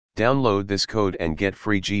Download this code and get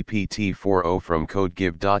free GPT-4o from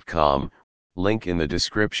codegive.com, link in the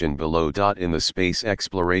description below. In the space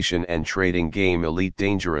exploration and trading game Elite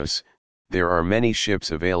Dangerous, there are many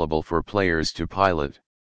ships available for players to pilot.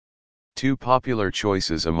 Two popular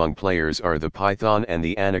choices among players are the Python and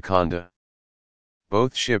the Anaconda.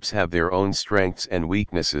 Both ships have their own strengths and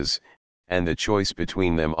weaknesses, and the choice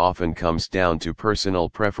between them often comes down to personal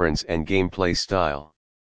preference and gameplay style.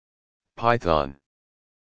 Python.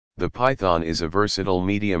 The Python is a versatile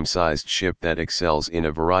medium-sized ship that excels in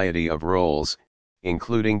a variety of roles,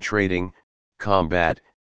 including trading, combat,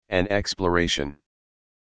 and exploration.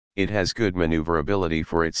 It has good maneuverability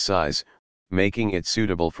for its size, making it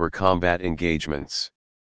suitable for combat engagements.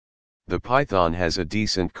 The Python has a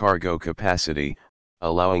decent cargo capacity,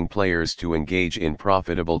 allowing players to engage in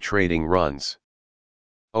profitable trading runs.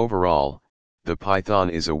 Overall, the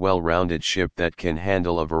Python is a well-rounded ship that can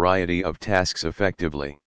handle a variety of tasks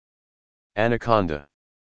effectively. Anaconda.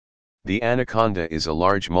 The Anaconda is a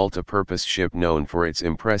large multipurpose ship known for its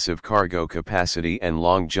impressive cargo capacity and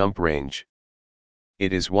long jump range.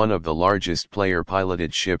 It is one of the largest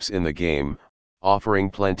player-piloted ships in the game, offering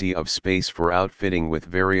plenty of space for outfitting with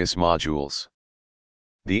various modules.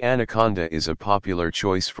 The Anaconda is a popular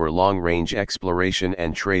choice for long-range exploration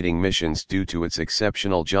and trading missions due to its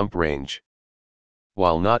exceptional jump range.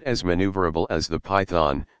 While not as maneuverable as the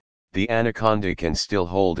Python, the Anaconda can still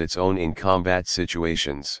hold its own in combat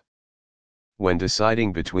situations. When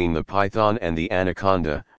deciding between the Python and the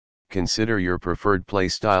Anaconda, consider your preferred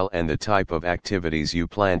playstyle and the type of activities you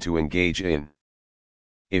plan to engage in.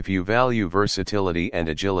 If you value versatility and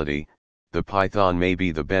agility, the Python may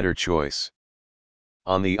be the better choice.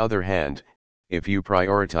 On the other hand, if you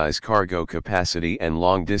prioritize cargo capacity and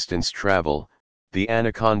long-distance travel, the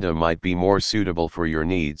Anaconda might be more suitable for your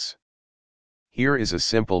needs. Here is a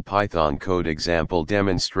simple Python code example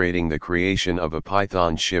demonstrating the creation of a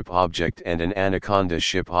Python ship object and an Anaconda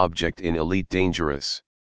ship object in Elite Dangerous.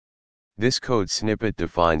 This code snippet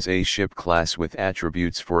defines a ship class with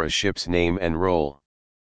attributes for a ship's name and role.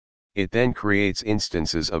 It then creates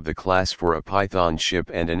instances of the class for a Python ship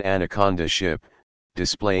and an Anaconda ship,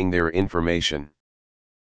 displaying their information.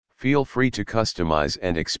 Feel free to customize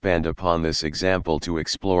and expand upon this example to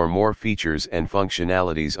explore more features and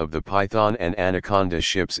functionalities of the Python and Anaconda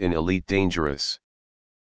ships in Elite Dangerous.